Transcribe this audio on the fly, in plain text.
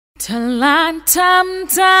Talanta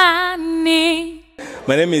Mtaani.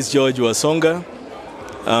 My name is George Wasonga.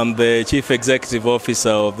 I'm the Chief Executive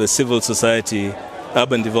Officer of the Civil Society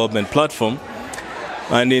Urban Development Platform.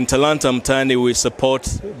 And in Talanta Mtaani, we support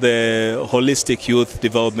the Holistic Youth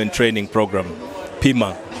Development Training Program,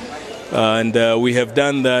 PIMA. And we have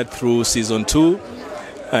done that through Season 2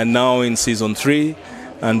 and now in Season 3.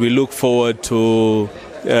 And we look forward to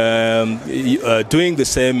doing the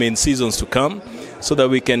same in seasons to come, so that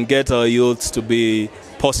we can get our youths to be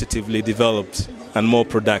positively developed and more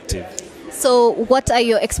productive. So what are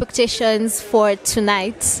your expectations for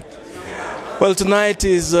tonight? Well, tonight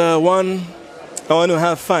is I want to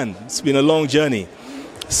have fun. It's been a long journey.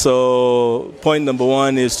 So point number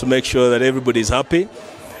one is to make sure that everybody's happy.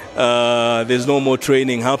 There's no more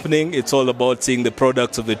training happening. It's all about seeing the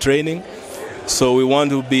products of the training. So we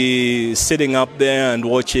want to be sitting up there and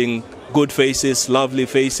watching good faces, lovely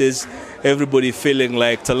faces, everybody feeling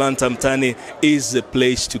like Talanta Mtaani is the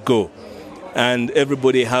place to go, and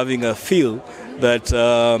everybody having a feel that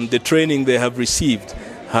the training they have received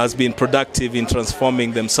has been productive in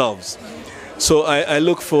transforming themselves. So I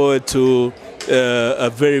look forward to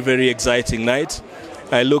a very, very exciting night.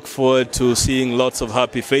 I look forward to seeing lots of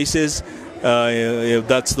happy faces.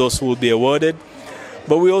 That's those who will be awarded.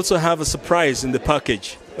 But we also have a surprise in the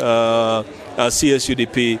package,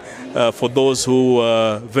 CSUDP, for those who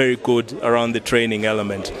are very good around the training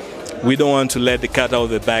element. We don't want to let the cat out of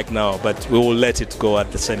the bag now, but we will let it go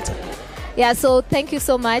at the center. Yeah, so thank you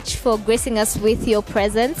so much for gracing us with your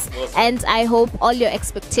presence. And I hope all your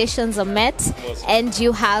expectations are met and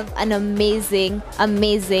you have an amazing,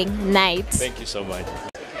 amazing night. Thank you so much.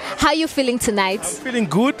 How are you feeling tonight? I'm feeling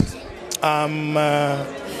good. I'm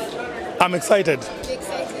excited.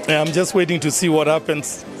 Yeah, I'm just waiting to see what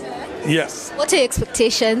happens. Yes. What are your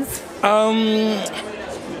expectations? I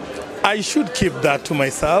should keep that to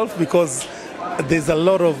myself because there's a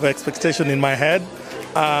lot of expectation in my head.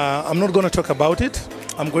 I'm not going to talk about it.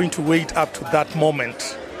 I'm going to wait up to that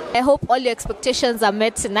moment. I hope all your expectations are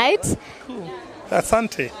met tonight. Cool.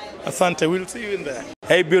 Asante. Asante. We'll see you in there.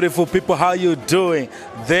 Hey, beautiful people, how you doing?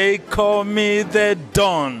 They call me the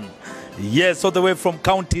Don. Yes, all the way from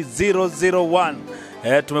County 001.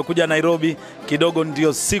 Tumekuja Nairobi, kidogo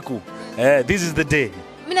ndio siku. This is the day.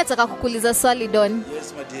 Mimi nataka kukuuliza swali Don.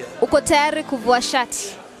 Yes, my dear. Uko tayari kuvua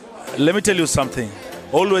shati? Let me tell you something.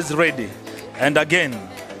 Always ready. And again,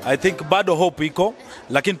 I think bado hope iko,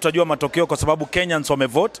 lakini tutajua matokeo kwa sababu Kenyans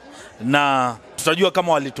wamevote na tutajua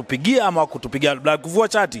kama walitupigia ama hawakutupigia.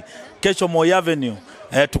 Kuvua shati kesho Moi Avenue,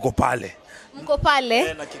 tuko pale. Mko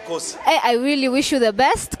pale? Na kikosi. I really wish you the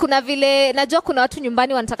best. Kuna vile najua kuna watu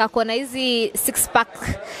nyumbani wanataka kuona hizi 6-pack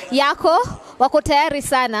yako, wako tayari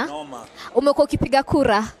sana. Noma. Umekuwa ukipiga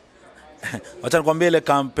kura? Wacha nikwambie ile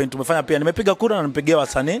campaign tumefanya pia. Nimepiga kura na nimepigia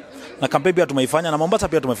wasanii na campaign pia tumeifanya na Mombasa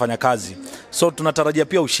pia tumefanya kazi. So tunatarajia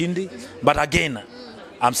pia ushindi, but again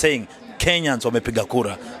I'm saying Kenyans wamepiga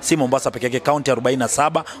kura. Si Mombasa peke yake, county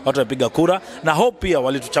 47 watu wamepiga kura na hope pia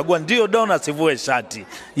walituchagua ndio Dona sivue shati.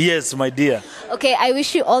 Yes, my dear. Okay, I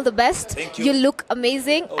wish you all the best. Thank you. You look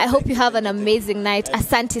amazing. I hope you have an amazing night.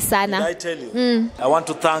 Asante sana. Did I tell you? I want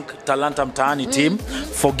to thank Talanta Mtaani team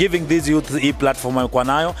for giving this youth platform amekuwa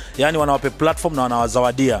nayo. Yani wanawape platform na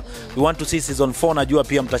wanawazawadia. We want to see season 4, najua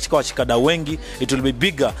pia mtashika washikadau wengi. It will be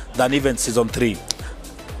bigger than even season 3.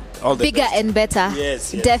 Bigger and better.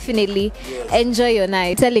 Yes, yes. Definitely. Yes. Enjoy your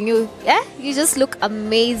night. Telling you, you just look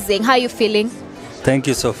amazing. How are you feeling? Thank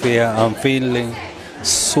you, Sophia. I'm feeling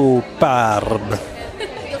superb.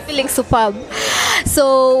 You're feeling superb.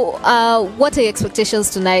 So, what are your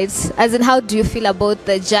expectations tonight? As in, how do you feel about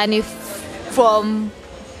the journey from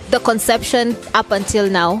the conception up until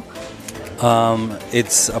now?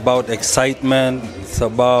 It's about excitement. It's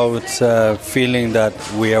about feeling that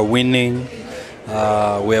we are winning.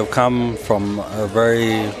 We have come from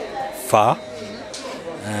very far,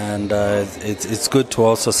 and it's good to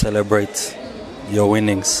also celebrate your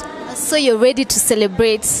winnings. So you're ready to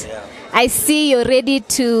celebrate. Yeah. I see you're ready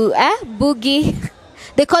to boogie.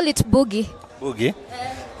 They call it boogie. Boogie?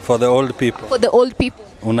 For the old people. For the old people.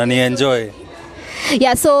 Unani enjoy.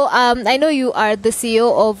 Yeah, so I know you are the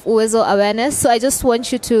CEO of UWEZO Awareness, so I just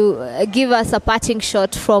want you to give us a parting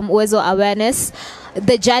shot from UWEZO Awareness,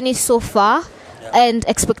 the journey so far, and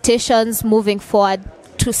expectations moving forward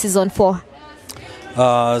to season 4.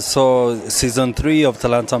 So season 3 of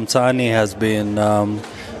Talanta Mtaani has been a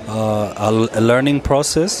learning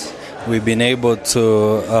process. We've been able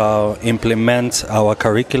to implement our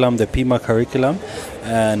curriculum, the PIMA curriculum,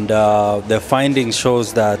 and the finding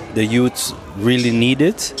shows that the youth really need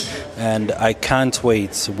it, and I can't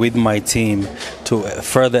wait with my team to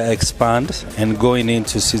further expand and going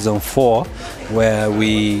into season 4, where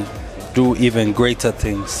we do even greater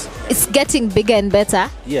things. It's getting bigger and better.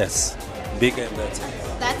 Yes, bigger and better.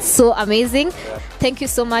 That's so amazing. Thank you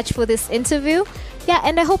so much for this interview. Yeah,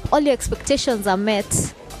 and I hope all your expectations are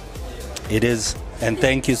met. It is. And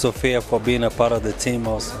thank you, Sophia, for being a part of the team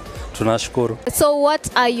also. Tunashukuru. So what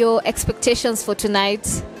are your expectations for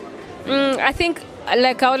tonight? I think,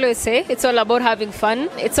 like I always say, it's all about having fun.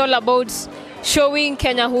 It's all about showing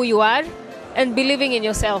Kenya who you are and believing in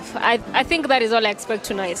yourself. I think that is all I expect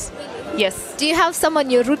tonight. Yes. Do you have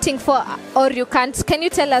someone you're rooting for, or you can't? Can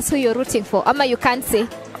you tell us who you're rooting for? Ama you can't say.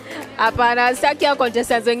 Hapana, sitaki hao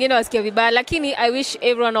contestants wengine wasikie vibaya, lakini I wish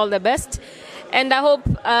everyone all the best, and I hope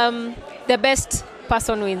the best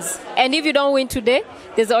person wins. And if you don't win today,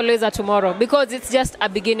 there's always a tomorrow, because it's just a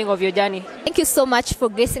beginning of your journey. Thank you so much for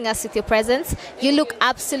gracing us with your presence. You look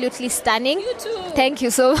absolutely stunning. You too. Thank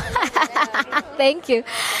you so Thank you.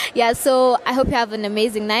 Yeah, so I hope you have an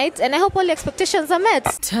amazing night, and I hope all your expectations are met.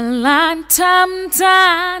 Talanta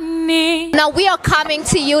mtaani. Now we are coming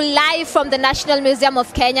to you live from the National Museum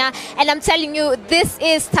of Kenya, and I'm telling you, this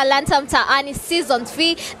is Talanta Mtaani Season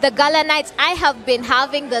 3, the gala night. I have been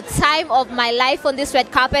having the time of my life on this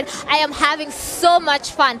red carpet. I am having so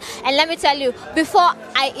much fun, and let me tell you, before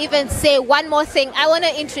I even say one more thing, I want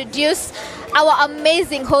to introduce our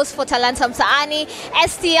amazing host for Talanta Mtaani,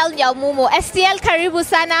 STL Nyamumo. STL, karibu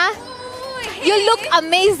sana. You look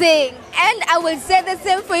amazing. And I will say the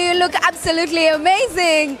same for you. Look absolutely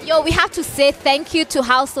amazing. Yo, we have to say thank you to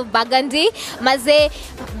House of Burgundy. Maze,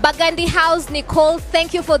 Burgundy House, Nicole,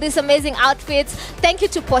 thank you for these amazing outfits. Thank you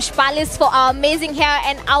to Posh Palace for our amazing hair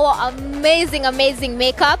and our amazing, amazing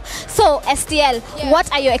makeup. So, STL,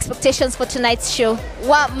 what are your expectations for tonight's show?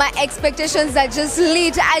 Well, my expectations are just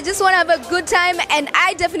lit. I just want to have a good time, and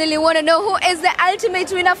I definitely want to know who is the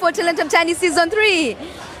ultimate winner for Talanta Mtaani Season 3.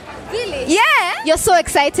 Really? Yeah. You're so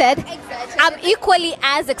excited? I'm equally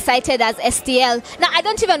as excited as STL. Now, I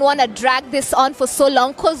don't even want to drag this on for so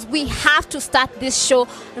long, because we have to start this show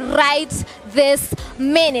right this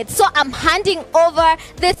minute. So I'm handing over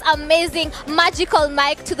this amazing, magical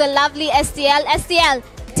mic to the lovely STL. STL,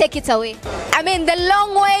 take it away. I mean, the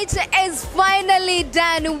long wait is finally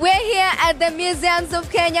done. We're here at the Museums of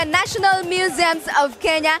Kenya, National Museums of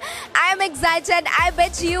Kenya. I'm excited. I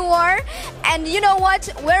bet you are. And you know what?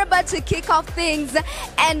 We're about to kick off things.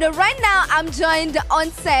 And right now, I'm joined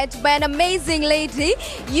on set by an amazing lady.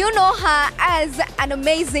 You know her as an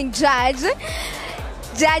amazing judge.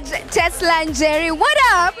 Judge Tesla and Jerry. What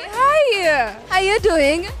up? Hi. How you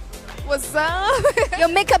doing? What's up? Your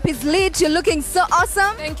makeup is lit. You're looking so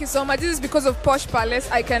awesome. Thank you so much. This is because of Posh Palace.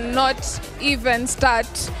 I cannot even start.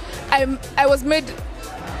 I was made.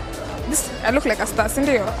 This, I look like a star,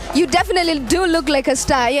 Cindy. You definitely do look like a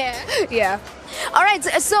star. Yeah. Yeah. All right.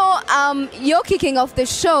 So you're kicking off the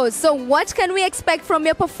show. So what can we expect from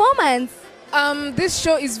your performance? This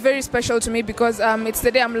show is very special to me because it's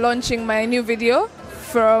the day I'm launching my new video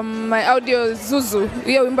from my audio Zuzu.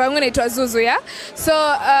 Yeah, I'm going to Zuzu, yeah? So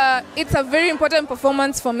it's a very important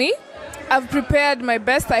performance for me. I've prepared my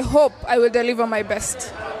best. I hope I will deliver my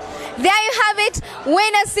best. There you have it.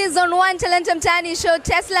 Winner Season 1 Talanta Mtaani show,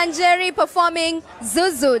 Tesla and Jerry performing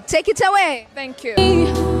Zuzu. Take it away. Thank you.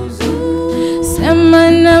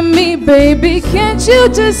 Sema na me, baby, can't you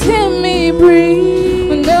just hear me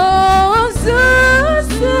breathe? No,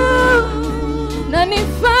 Zuzu,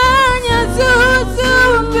 nanifanya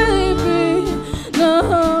Zuzu, baby.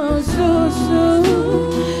 No, Zuzu,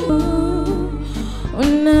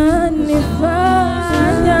 unanifanya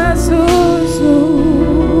Zuzu.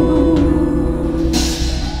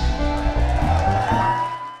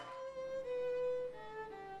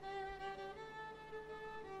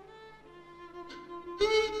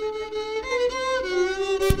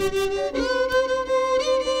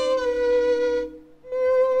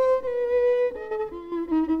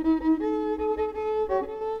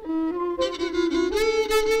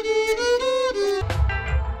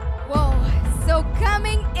 Whoa. So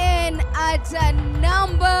coming in at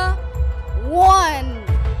number 1.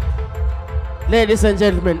 Ladies and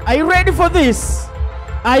gentlemen, are you ready for this?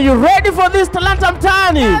 Are you ready for this, Talanta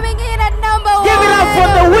Mtaani? Coming in at number 1. Give it up for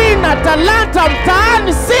the winner, Talanta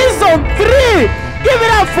Mtaani Season 3. Give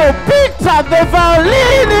it up for Peter the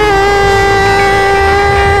violinist.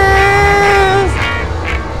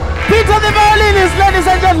 Peter the violinist, ladies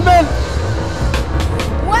and gentlemen.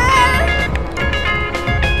 Well,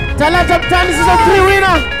 Talanta Mtaani Season 3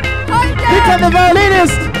 winner, hold up. Peter the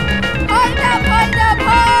violinist. Hold up, hold up,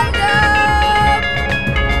 hold up.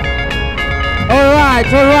 All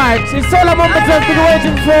right. It's all a moment I've been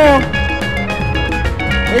waiting for.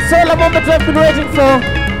 It's all a moment I've been waiting for.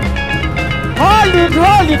 Hold it,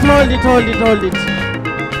 hold it, hold it, hold it, hold it.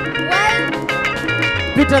 Well,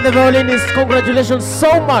 Peter the violinist, congratulations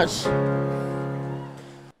so much.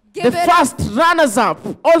 The first runners-up,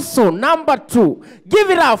 also number 2. Give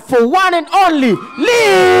it up for one and only Liz.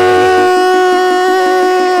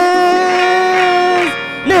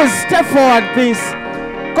 Liz, step forward, please.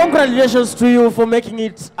 Congratulations to you for making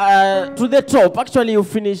it to the top. Actually, you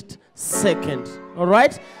finished 2nd. All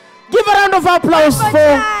right? Give a round of applause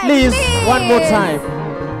for Liz one more time.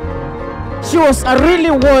 She was a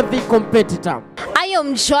really worthy competitor. I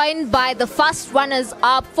am joined by the first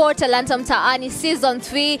runners-up for Talanta Mtaani Season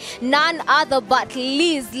 3, none other but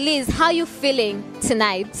Liz. Liz, how are you feeling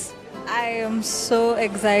tonight? I am so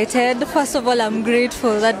excited. First of all, I'm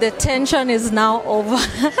grateful that the tension is now over.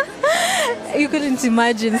 You couldn't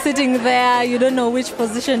imagine sitting there, you don't know which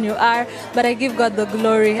position you are, but I give God the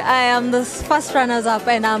glory. I am the first runners-up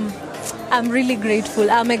and I'm really grateful.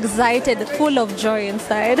 I'm excited, full of joy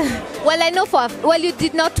inside. Well, I know you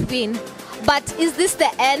did not win, but is this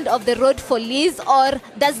the end of the road for Liz, or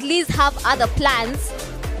does Liz have other plans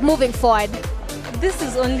moving forward? This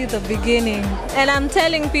is only the beginning, and I'm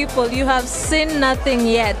telling people, you have seen nothing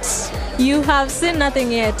yet. You have seen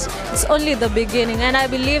nothing yet. It's only the beginning, and I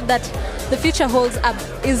believe that the future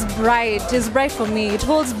is bright for me. It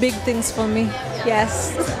holds big things for me.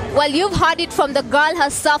 Yes. Well, you've heard it from the girl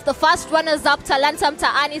herself, the first runners-up Talanta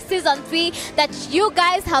Mtaani Season 3, that you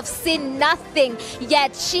guys have seen nothing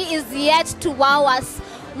yet. She is yet to wow us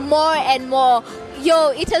more and more. Yo,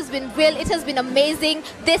 it has been real, it has been amazing.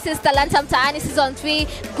 This is Talanta Mtaani Season 3.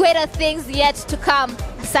 Greater things yet to come.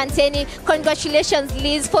 Santeni, congratulations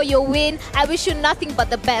Liz for your win. I wish you nothing but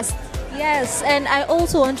the best. Yes, and I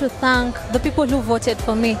also want to thank the people who voted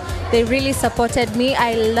for me. They really supported me.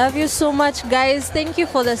 I love you so much, guys. Thank you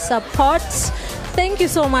for the support. Thank you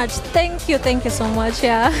so much. Thank you so much.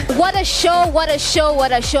 Yeah. What a show, what a show,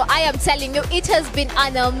 what a show. I am telling you, it has been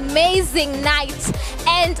an amazing night.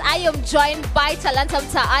 And I am joined by Talanta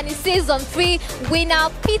Mtaani Season 3 winner,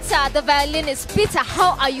 Peter, the violinist. Peter,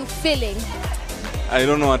 how are you feeling? I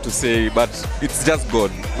don't know what to say, but it's just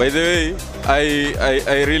God. By the way,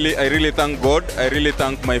 I really thank God. I really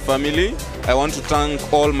thank my family. I want to thank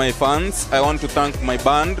all my fans. I want to thank my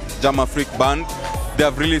band, Jama Freak Band. They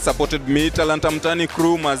have really supported me. Talanta Mtaani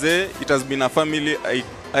crew, Maze, it has been a family.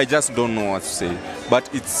 I just don't know what to say. But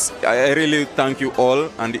I really thank you all,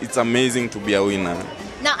 and it's amazing to be a winner.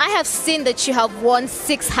 Now, I have seen that you have won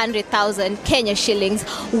 600,000 Kenya shillings.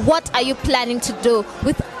 What are you planning to do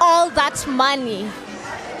with all that money?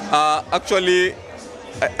 Actually,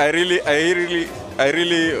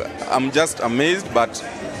 I'm just amazed. But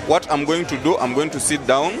what I'm going to do, I'm going to sit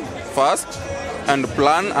down first and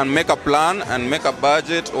plan and make a plan and make a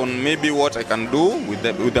budget on maybe what I can do with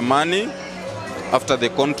the money after the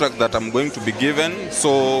contract that I'm going to be given.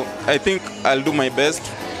 So I think I'll do my best,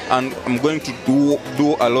 and I'm going to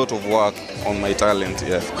do a lot of work on my talent.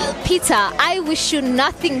 Yeah. Well, Peter, I wish you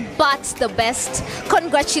nothing but the best.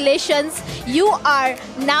 Congratulations. You are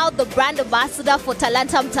now the brand ambassador for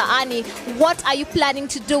Talanta Mtaani. What are you planning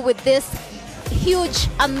to do with this huge,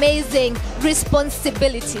 amazing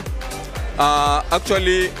responsibility?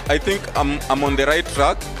 Actually, I think I'm on the right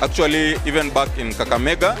track. Actually, even back in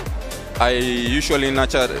Kakamega, I usually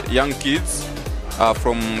nurture young kids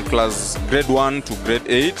from class grade 1 to grade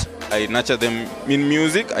 8. I nurture them in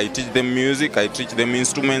music. I teach them music. I teach them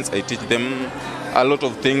instruments. I teach them a lot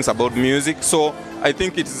of things about music. So I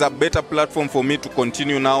think it is a better platform for me to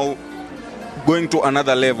continue now going to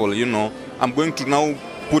another level, you know. I'm going to now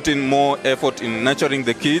put in more effort in nurturing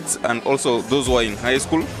the kids and also those who are in high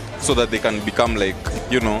school, so that they can become, like,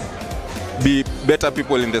 you know, be better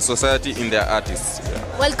people in the society, in their artists.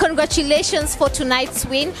 Yeah. Well, congratulations for tonight's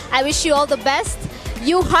win. I wish you all the best.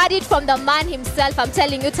 You heard it from the man himself. I'm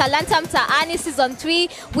telling you, Talanta Mtaani Season 3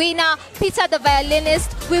 winner, Peter the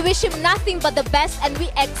violinist. We wish him nothing but the best, and we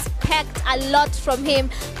expect a lot from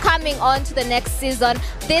him coming on to the next season.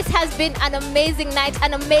 This has been an amazing night,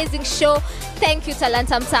 an amazing show. Thank you,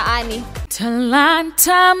 Talanta Mtaani.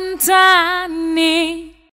 Talanta Mtaani.